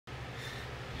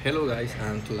Hello guys,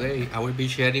 and today I will be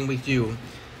sharing with you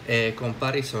a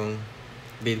comparison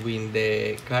between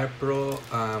the CarPro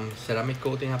ceramic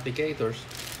coating applicators.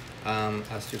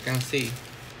 As you can see,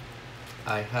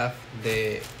 I have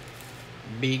the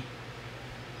big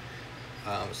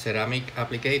ceramic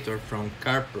applicator from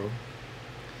CarPro,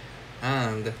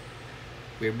 and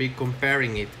we'll be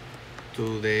comparing it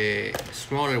to the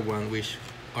smaller one which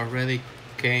already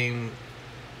came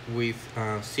with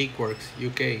CQuartz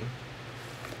UK.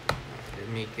 Let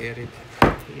me get it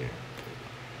here.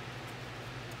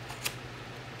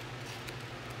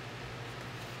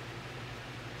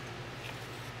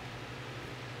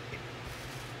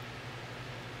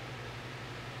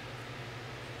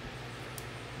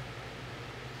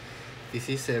 This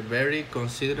is a very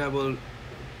considerable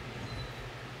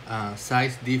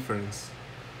size difference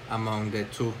among the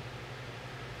two.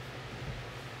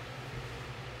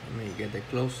 Let me get a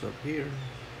close-up here.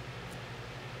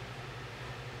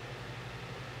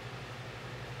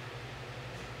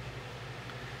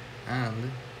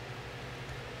 And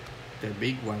the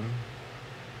big one,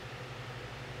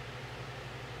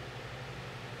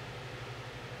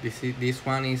 this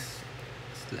one is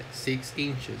like 6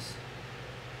 inches.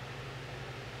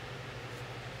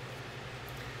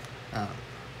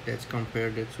 Let's compare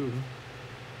the two.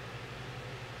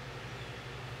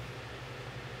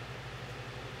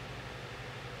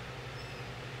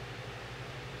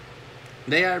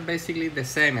 They are basically the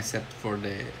same except for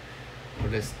the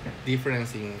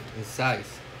difference in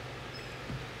size.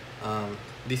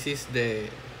 This is the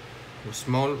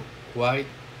small white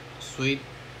suede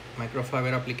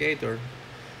microfiber applicator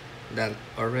that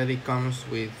already comes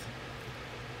with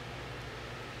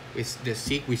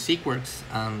CQuartz,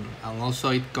 and also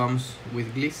it comes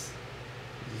with Gliss.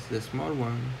 This is the small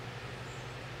one,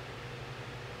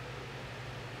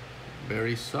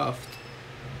 very soft,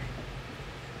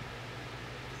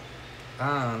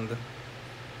 and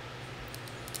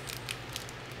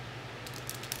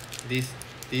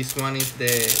this one is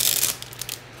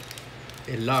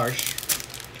a large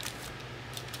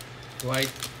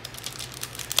white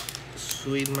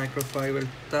suede microfiber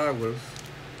towels.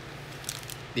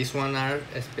 These one are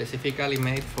specifically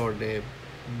made for the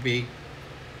big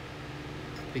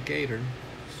applicator.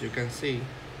 As you can see,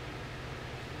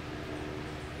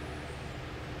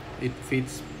 it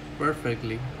fits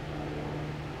perfectly.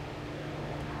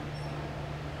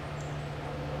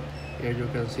 Here you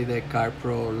can see the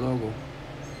CarPro logo.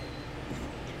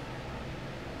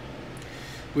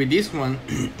 With this one,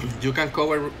 you can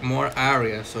cover more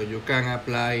area, so you can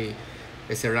apply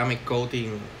a ceramic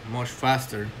coating much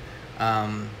faster.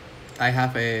 I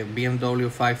have a BMW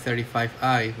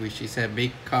 535i, which is a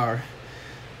big car,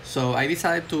 so I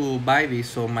decided to buy this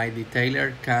so my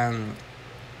detailer can,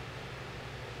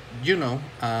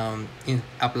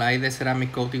 apply the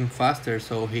ceramic coating faster,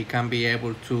 so he can be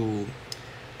able to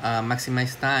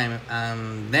maximize time.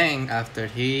 And then after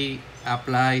he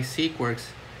applies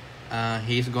CQuartz,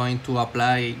 he's going to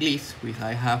apply Gliss, which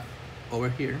I have over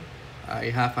here.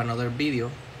 I have another video.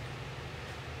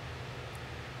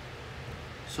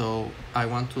 So I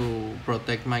want to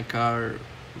protect my car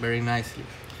very nicely.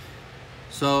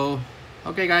 So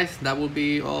okay guys, that will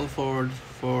be all for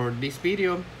this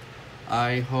video.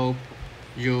 I hope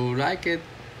you like it,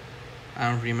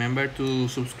 and remember to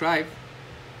subscribe.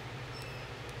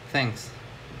 Thanks.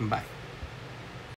 Bye.